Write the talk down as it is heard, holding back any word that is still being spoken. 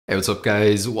Hey, what's up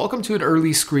guys? Welcome to an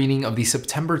early screening of the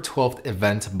September 12th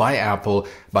event by Apple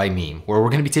by me, where we're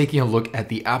going to be taking a look at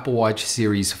the Apple Watch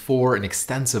Series 4, an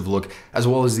extensive look, as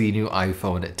well as the new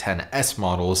iPhone XS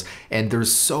models. And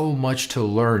there's so much to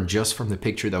learn just from the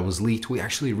picture that was leaked. We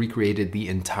actually recreated the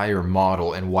entire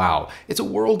model, and wow, it's a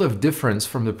world of difference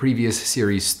from the previous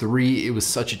Series 3. It was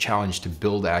such a challenge to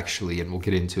build actually, and we'll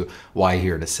get into why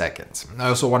here in a second. I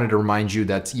also wanted to remind you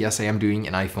that yes, I am doing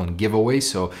an iPhone giveaway,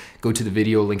 so go to the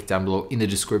video link down below in the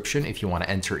description if you want to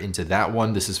enter into that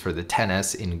one. This is for the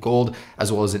XS in gold,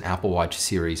 as well as an Apple Watch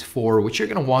Series 4, which you're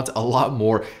going to want a lot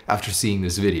more after seeing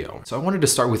this video. So I wanted to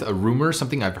start with a rumor,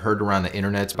 something I've heard around the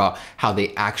internet about how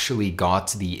they actually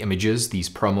got the images, these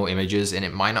promo images, and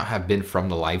it might not have been from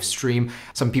the live stream.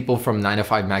 Some people from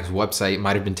 9to5Mac's website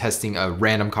might have been testing a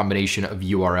random combination of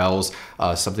URLs,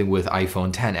 something with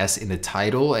iPhone XS in the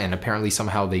title, and apparently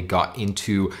somehow they got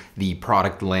into the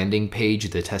product landing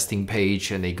page, the testing page,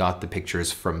 and they got the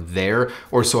pictures from there,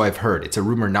 or so I've heard. It's a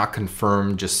rumor, not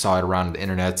confirmed, just saw it around the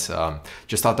internet.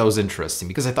 Just thought that was interesting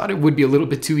because I thought it would be a little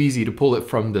bit too easy to pull it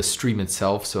from the stream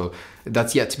itself, so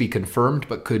that's yet to be confirmed,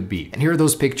 but could be. And here are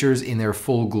those pictures in their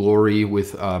full glory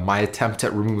with my attempt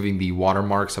at removing the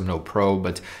watermarks. I'm no pro,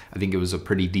 but I think it was a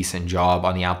pretty decent job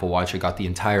on the Apple Watch. I got the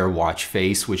entire watch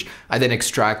face, which I then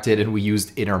extracted and we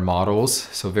used in our models.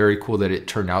 So very cool that it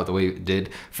turned out the way it did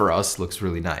for us. Looks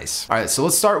really nice. All right, so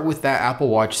let's start with that Apple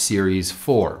Watch Series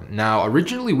 4. Now,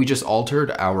 originally we just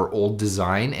altered our old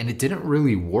design and it didn't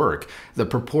really work. The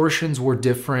proportions were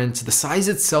different. The size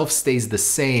itself stays the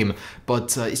same,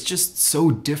 but it's just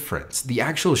so different. The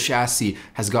actual chassis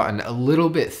has gotten a little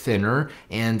bit thinner,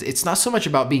 and it's not so much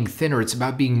about being thinner, it's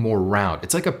about being more round.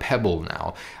 It's like a pebble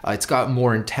now. It's got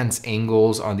more intense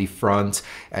angles on the front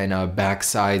and back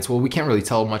sides. Well, we can't really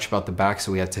tell much about the back,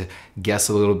 so we had to guess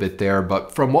a little bit there,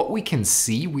 but from what we can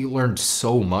see, we learned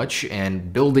so much,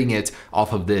 and building it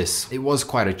off of this, it was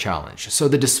quite a challenge. So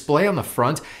the display on the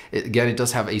front, again, it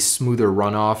does have a smoother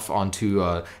runoff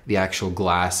onto the actual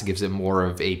glass. It gives it more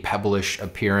of a pebblish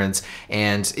appearance,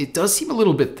 and it does seem a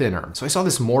little bit thinner. So I saw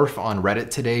this morph on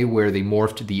Reddit today where they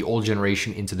morphed the old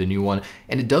generation into the new one,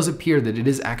 and it does appear that it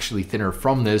is actually thinner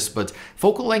from this, but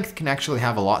focal length can actually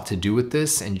have a lot to do with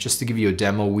this. And just to give you a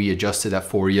demo, we adjusted that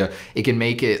for you. It can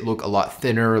make it look a lot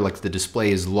thinner, like the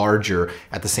display is larger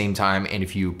at the same time, and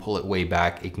if you pull it way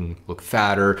back, it can look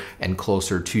fatter and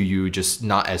closer to you, just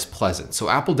not as pleasant. So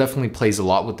Apple definitely plays a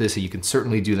lot with this, and you can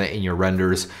certainly do that in your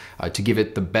renders to give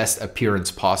it the best appearance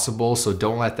possible. So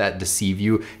don't let that deceive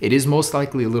you. It is most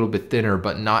likely a little bit thinner,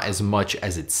 but not as much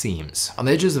as it seems. On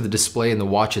the edges of the display and the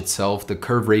watch itself, the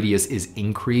curve radius is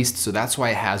increased, so that's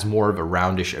why it has more of a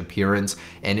roundish appearance,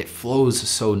 and it flows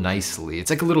so nicely. It's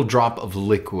like a little drop of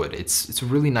liquid. It's a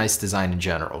really nice design in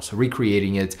general. So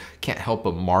recreating it, can't help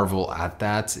but marvel at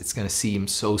that. It's gonna seem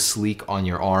so sleek on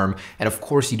your arm, and of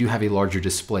course you do have a larger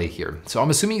display here. So I'm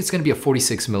assuming it's gonna be a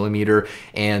 46mm,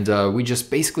 and we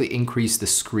just basically increased the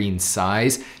screen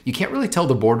size. You can't really tell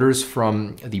the borders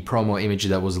from the promo image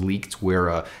that was leaked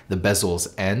where the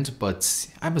bezels end, but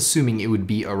I'm assuming it would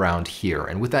be around here.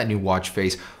 And with that new watch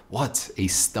face, what a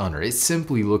stunner. It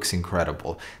simply looks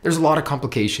incredible. There's a lot of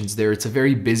complications there. It's a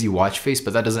very busy watch face,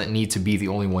 but that doesn't need to be the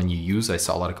only one you use. I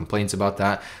saw a lot of complaints about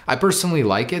that. I personally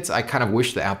like it. I kind of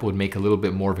wish that Apple would make a little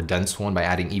bit more of a dense one by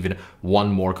adding even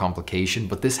one more complication,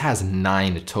 but this has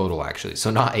 9 total actually.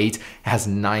 So not 8, it has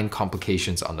 9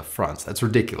 complications on the front. That's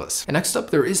ridiculous. And next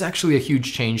up, there is actually a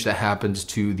huge change that happened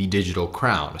to the digital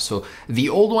crown. So the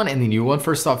old one and the new one,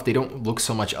 first off, they don't look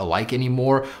so much alike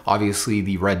anymore. Obviously,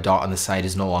 the red dot on the side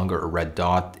is no longer a red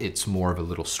dot. It's more of a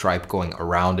little stripe going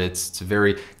around it. It's a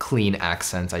very clean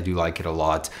accent. I do like it a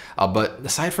lot. But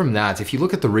aside from that, if you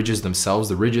look at the ridges themselves,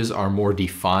 the ridges are more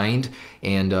defined,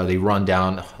 and they run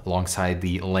down alongside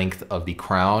the length of the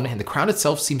crown. And the crown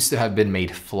itself seems to have been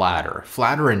made flatter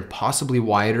and possibly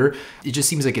wider. It just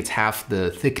seems like it's half the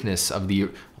thickness of the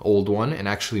old one, and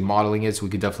actually modeling it, so we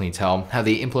could definitely tell how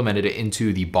they implemented it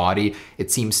into the body.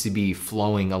 It seems to be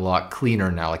flowing a lot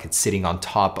cleaner now, like it's sitting on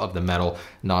top of the metal,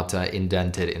 not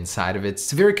indented inside of it.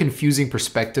 It's a very confusing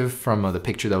perspective from the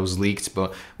picture that was leaked,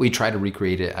 but we try to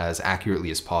recreate it as accurately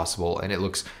as possible, and it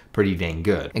looks pretty dang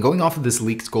good. And going off of this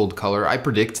leaked gold color, I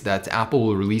predict that Apple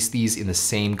will release these in the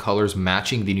same colors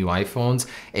matching the new iPhones,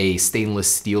 a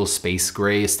stainless steel space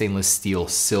gray, a stainless steel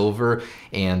silver,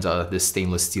 and this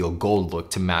stainless steel gold look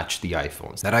to match the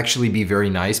iPhones. That'd actually be very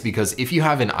nice, because if you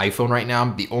have an iPhone right now,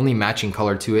 the only matching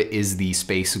color to it is the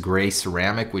space gray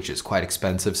ceramic, which is quite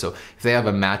expensive. So if they have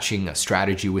a matching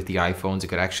strategy with the iPhones, it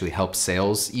could actually help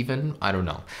sales even, I don't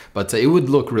know. But it would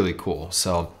look really cool.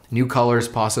 So new colors,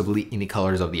 possibly any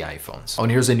colors of the iPhones. Oh,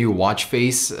 and here's a new watch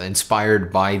face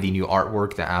inspired by the new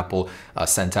artwork that Apple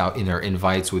sent out in their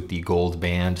invites with the gold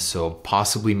band. So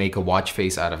possibly make a watch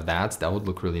face out of that. That would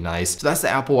look really nice. So that's the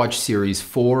Apple Watch Series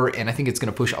 4, and I think it's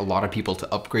going to push a lot of people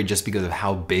to upgrade just because of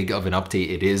how big of an update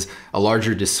it is. A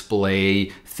larger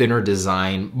display, thinner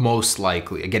design, most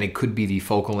likely. Again, it could be the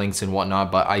focal lengths and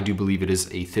whatnot, but I do believe it is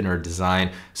a thinner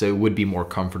design, so it would be more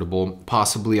comfortable.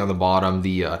 Possibly on the bottom,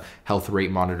 the health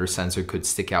rate monitor sensor could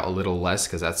stick out a little less,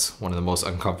 because that's one of the most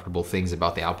uncomfortable things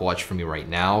about the Apple Watch for me right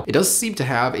now. It does seem to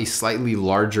have a slightly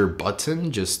larger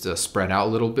button, just spread out a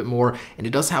little bit more, and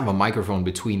it does have a microphone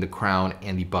between the crown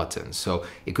and the button, so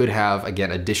it could have,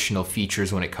 again, additional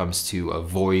features when it comes to a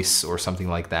voice or something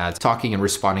like that. Talking and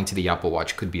responding to the Apple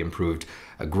Watch could be improved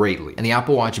greatly. And the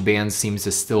Apple Watch band seems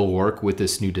to still work with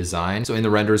this new design. So in the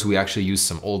renders, we actually used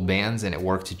some old bands and it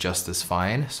worked just as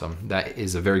fine. So that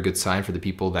is a very good sign for the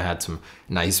people that had some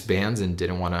nice bands and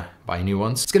didn't want to buy new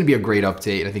ones. It's going to be a great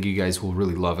update. I think you guys will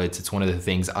really love it. It's one of the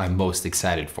things I'm most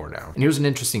excited for now. And here's an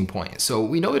interesting point. So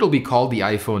we know it'll be called the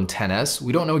iPhone XS.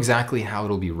 We don't know exactly how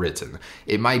it'll be written.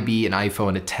 It might be an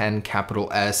iPhone 10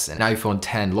 capital S, an iPhone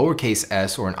 10 lowercase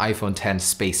s, or an iPhone 10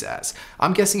 space s.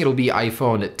 I'm guessing it'll be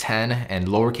iPhone 10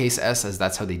 and lowercase s, as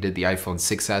that's how they did the iPhone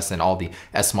 6s and all the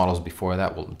S models before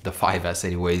that, well, the 5S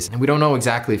anyways. And we don't know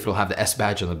exactly if it'll have the S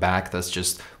badge on the back. That's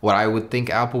just what I would think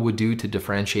Apple would do to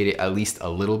differentiate it at least a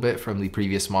little bit from the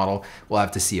previous model. We'll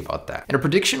have to see about that. And a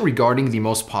prediction regarding the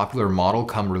most popular model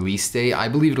come release day, I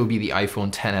believe it'll be the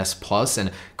iPhone XS Plus.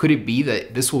 And could it be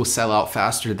that this will sell out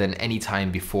faster than any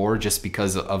time before just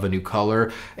because of a new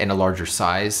color and a larger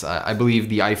size? I believe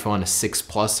the iPhone 6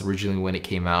 Plus originally when it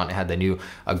came out, it had the new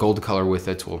gold color with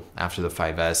it, well, after the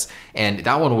 5S. And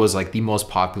that one was like the most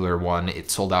popular one. It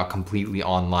sold out completely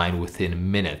online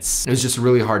within minutes. It was just a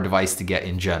really hard device to get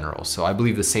in general. So I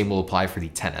believe the same will apply for the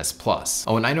XS Plus.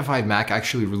 Oh, and 905 Mac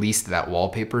actually released that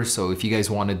wallpaper. So if you guys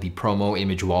wanted the promo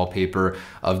image wallpaper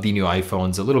of the new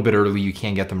iPhones a little bit early, you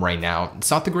can get them right now.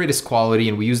 It's not the greatest quality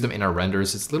and we use them in our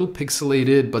renders. It's a little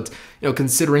pixelated, but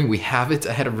considering we have it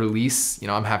ahead of release,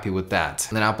 I'm happy with that.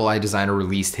 And then Apple iDesigner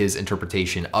released his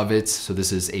interpretation of it. So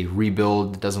this is a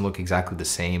rebuild. It doesn't look exactly the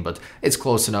same, but it's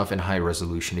close enough in high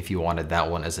resolution if you wanted that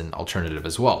one as an alternative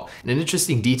as well. And an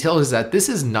interesting detail is that this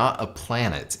is not a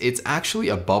planet. It's actually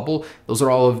a bubble. Those are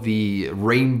all of the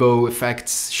rainbow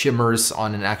effects, shimmers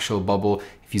on an actual bubble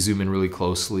if you zoom in really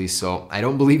closely. So I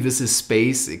don't believe this is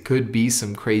space. It could be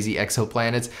some crazy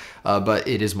exoplanets, but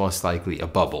it is most likely a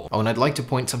bubble. Oh, and I'd like to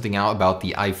point something out about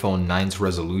the iPhone 9's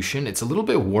resolution. It's a little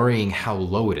bit worrying how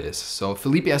low it is. So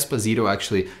Felipe Esposito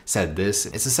actually said this.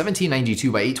 It's a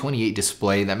 1792 by 828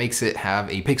 display that makes it have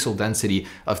a pixel density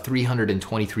of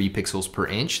 323 pixels per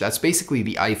inch. That's basically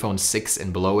the iPhone 6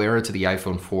 and below era to the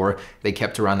iPhone 4. They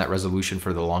kept around that resolution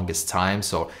for the longest time,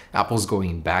 so Apple's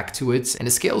going back to it. And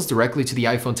it scales directly to the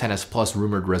iPhone XS Plus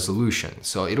rumored resolution.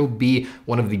 So it'll be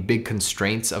one of the big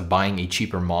constraints of buying a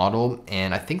cheaper model,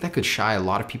 and I think that could shy a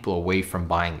lot of people away from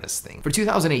buying this thing. For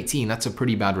 2018, that's a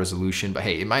pretty bad resolution, but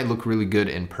hey, it might look really good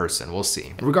in person. We'll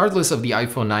see. And regardless of the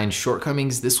iPhone 9's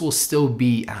shortcomings, this will still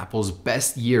be Apple's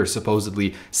best year,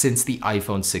 supposedly, since the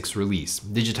iPhone 6 release.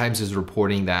 DigiTimes is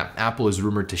reporting that Apple is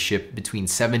rumored to ship between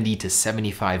 70 to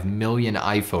 75 million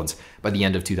iPhones by the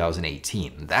end of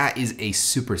 2018. That is a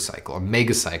super cycle, a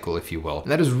mega cycle, if you will.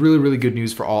 And that is really, really good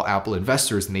news for all Apple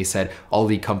investors. And they said all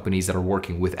the companies that are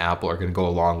working with Apple are going to go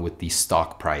along with the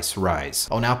stock price rise.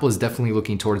 Oh, and Apple is definitely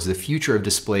looking towards the future of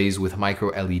displays with micro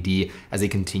LED as they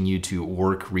continue to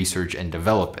work, research, and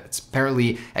develop it.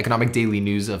 Apparently, Economic Daily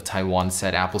News of Taiwan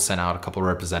said Apple sent out a couple of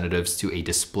representatives to a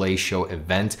display show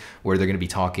event where they're going to be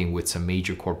talking with some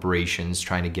major corporations,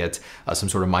 trying to get some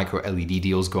sort of micro LED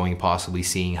deals going, possibly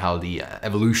seeing how the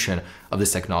evolution of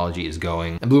this technology is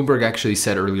going. And Bloomberg actually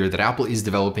said earlier that Apple is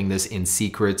developing this in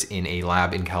secret in a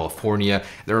lab in California.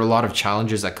 There are a lot of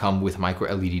challenges that come with micro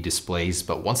LED displays,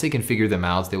 but once they can figure them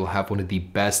out, they will have one of the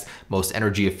best, most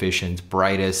energy efficient,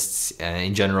 brightest,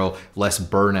 in general, less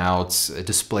burnouts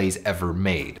displays ever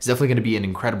made. It's definitely going to be an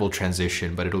incredible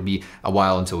transition, but it'll be a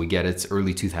while until we get it,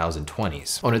 early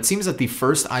 2020s. Oh, and it seems that the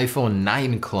first iPhone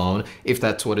 9 clone, if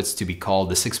that's what it's to be called,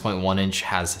 the 6.1 inch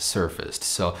has surfaced.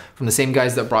 So from the same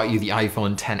guys that brought you the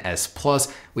iPhone XS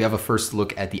Plus, we have a first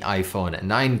look at the iPhone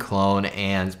 9 clone,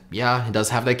 and yeah, it does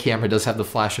have that camera, it does have the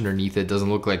flash underneath it. Doesn't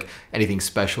look like anything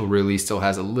special really. Still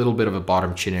has a little bit of a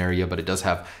bottom chin area, but it does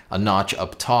have a notch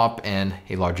up top and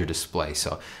a larger display.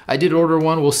 So I did order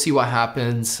one. We'll see what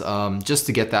happens, just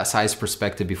to get that size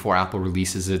perspective before Apple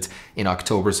releases it in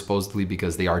October, supposedly,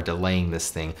 because they are delaying this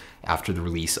thing after the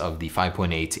release of the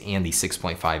 5.8 and the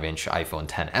 6.5-inch iPhone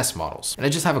XS models. And I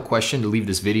just have a question to leave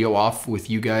this video off with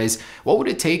you guys. What would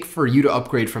it take for you to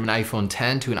upgrade from an iPhone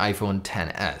X to an iPhone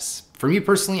XS? For me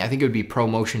personally, I think it would be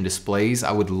ProMotion displays.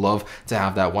 I would love to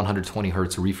have that 120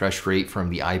 hertz refresh rate from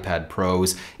the iPad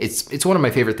Pros. It's one of my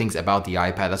favorite things about the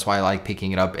iPad. That's why I like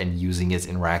picking it up and using it,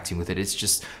 interacting with it. It's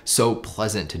just so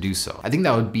pleasant to do so. I think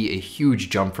that would be a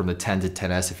huge jump from the 10 to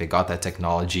XS if it got that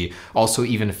technology. Also,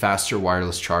 even faster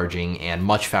wireless charging and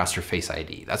much faster Face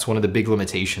ID. That's one of the big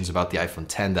limitations about the iPhone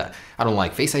X that I don't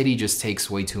like. Face ID just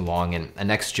takes way too long, and a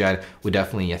next gen would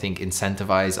definitely, I think,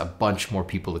 incentivize a bunch more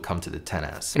people to come to the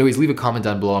XS. Anyways, leave a comment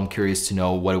down below. I'm curious to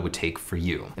know what it would take for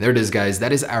you. And there it is, guys.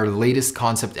 That is our latest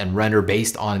concept and render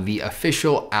based on the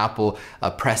official Apple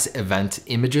press event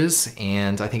images,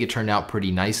 and I think it turned out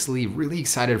pretty nicely. Really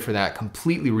excited for that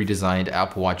completely redesigned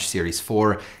Apple Watch Series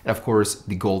 4, and of course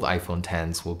the gold iPhone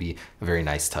Xs will be a very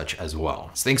nice touch as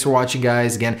well. So thanks for watching,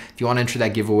 guys. Again, if you want to enter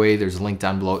that giveaway, there's a link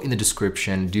down below in the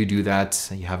description. Do that.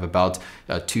 You have about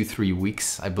 2-3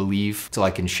 weeks, I believe, till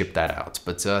I can ship that out.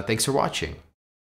 But thanks for watching.